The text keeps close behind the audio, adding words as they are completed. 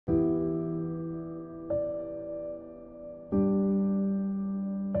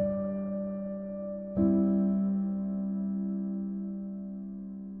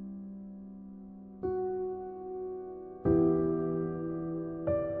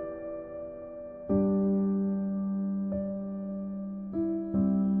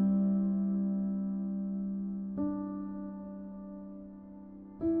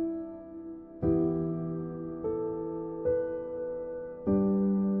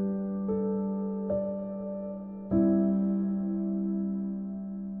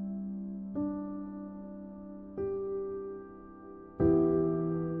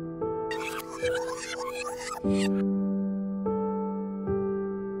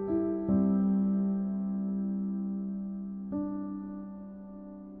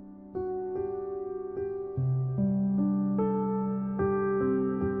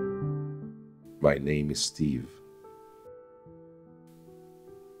My name is Steve.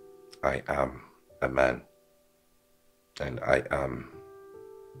 I am a man, and I am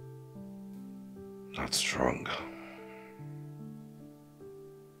not strong.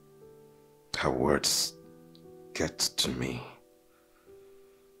 Her words get to me.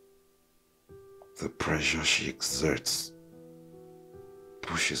 The pressure she exerts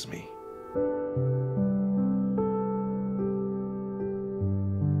pushes me.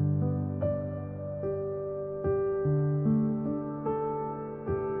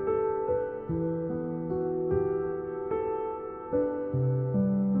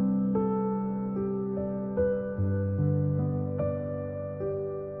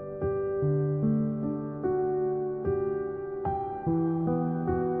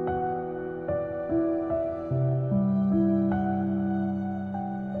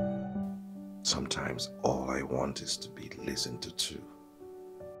 Sometimes all I want is to be listened to too.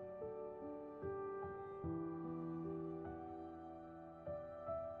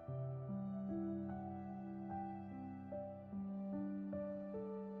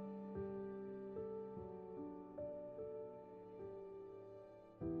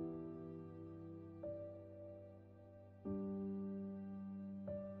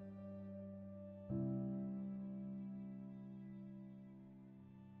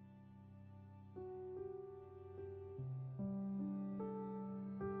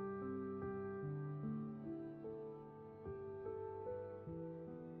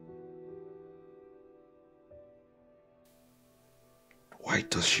 Why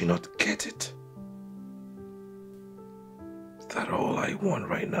does she not get it? That all I want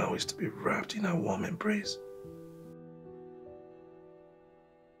right now is to be wrapped in a warm embrace.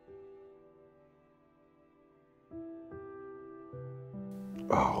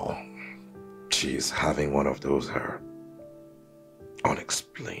 Oh, she is having one of those her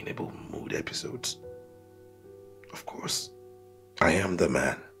unexplainable mood episodes. Of course, I am the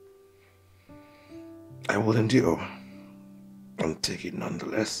man. I will endure and take it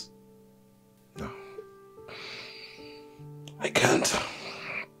nonetheless. No, I can't.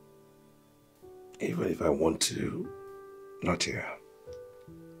 Even if I want to, not here.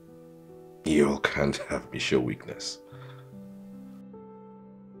 You can't have me show weakness.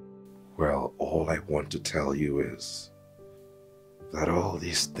 Well, all I want to tell you is that all of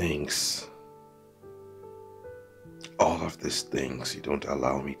these things you don't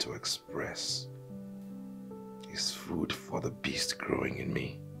allow me to express is food for the beast growing in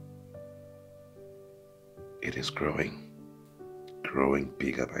me. It is growing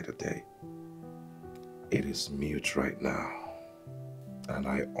bigger by the day. It is mute right now, and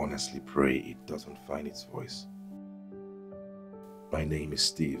I honestly pray it doesn't find its voice. My name is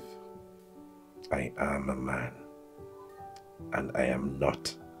Steve. I am a man, and I am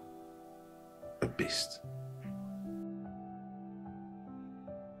not a beast.